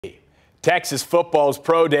Texas football's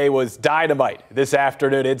pro day was dynamite this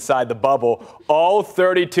afternoon inside the bubble. All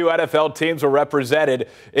 32 NFL teams were represented,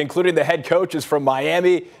 including the head coaches from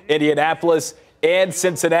Miami, Indianapolis, and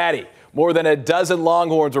Cincinnati. More than a dozen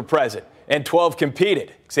Longhorns were present, and 12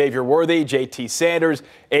 competed. Xavier Worthy, J.T. Sanders,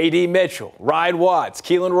 A.D. Mitchell, Ryan Watts,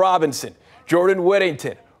 Keelan Robinson, Jordan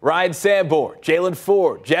Whittington, Ryan Sanborn, Jalen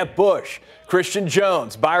Ford, Jeb Bush, Christian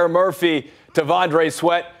Jones, Byron Murphy, Tavondre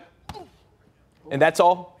Sweat. And that's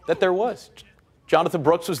all that there was. Jonathan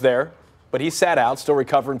Brooks was there, but he sat out, still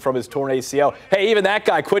recovering from his torn ACL. Hey, even that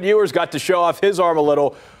guy, Quinn Ewers, got to show off his arm a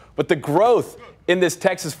little. But the growth in this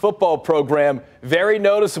Texas football program, very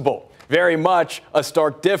noticeable. Very much a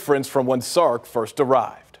stark difference from when Sark first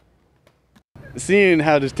arrived. Seeing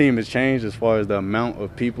how this team has changed as far as the amount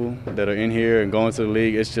of people that are in here and going to the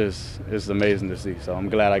league, it's amazing to see. So I'm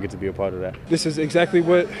glad I get to be a part of that. This is exactly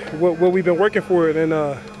what we've been working for, and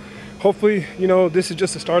hopefully, this is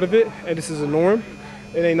just the start of it, and this is a norm.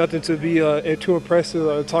 It ain't nothing to be too impressed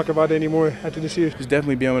to talk about anymore after this year. Just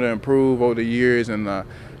definitely be able to improve over the years and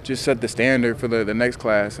just set the standard for the next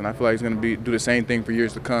class, and I feel like he's going to do the same thing for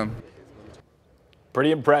years to come.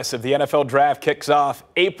 Pretty impressive. The NFL draft kicks off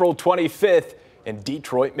April 25th in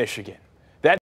Detroit, Michigan.